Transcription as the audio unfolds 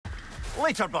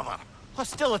Later, brother.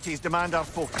 Hostilities demand our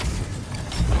focus.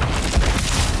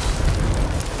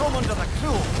 Come under the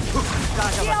cruel,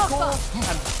 dagger the cold,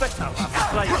 and bitter the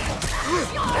strike.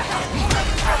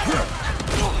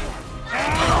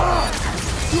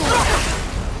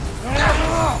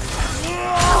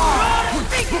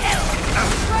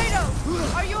 Kratos,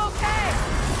 are you okay?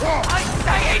 I'm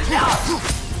saying no!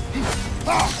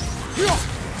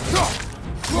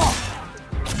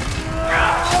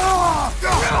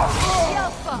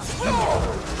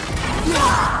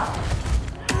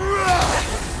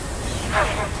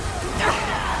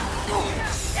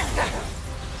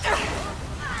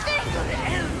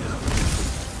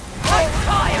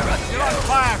 You're on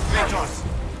fire, Kratos!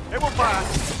 It will burn!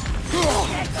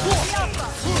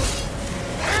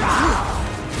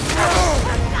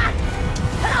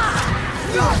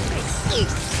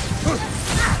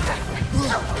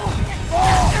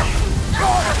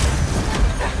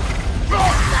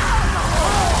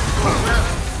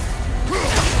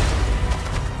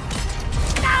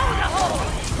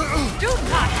 Do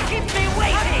not keep me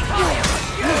waiting!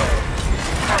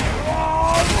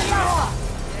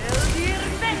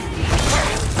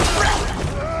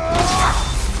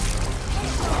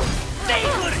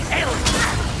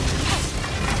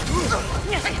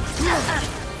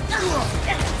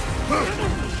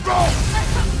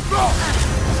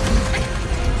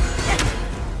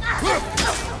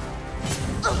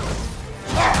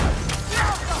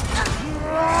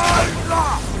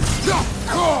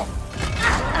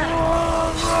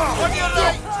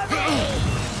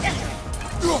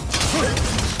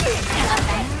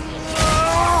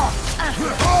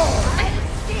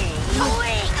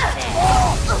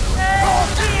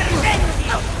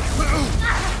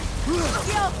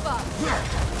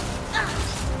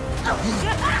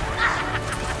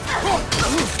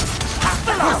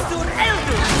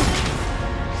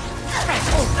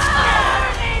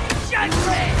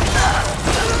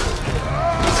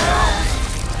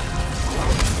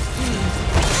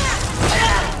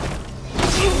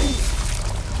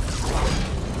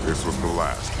 This was the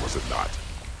last, was it not?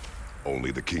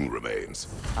 Only the king remains.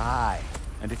 Aye,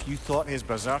 and if you thought his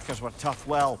berserkers were tough,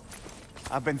 well,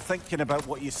 I've been thinking about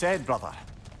what you said, brother.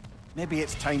 Maybe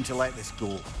it's time to let this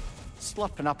go.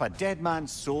 Slurping up a dead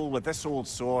man's soul with this old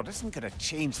sword isn't gonna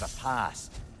change the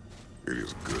past. It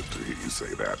is good to hear you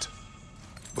say that.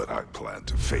 But I plan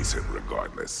to face him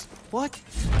regardless. What?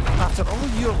 After all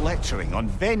your lecturing on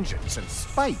vengeance and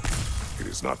spite? It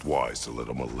is not wise to let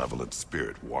a malevolent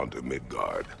spirit wander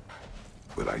Midgard.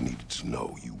 But I needed to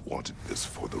know you wanted this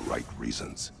for the right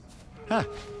reasons. Huh.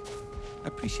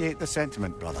 Appreciate the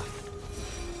sentiment, brother.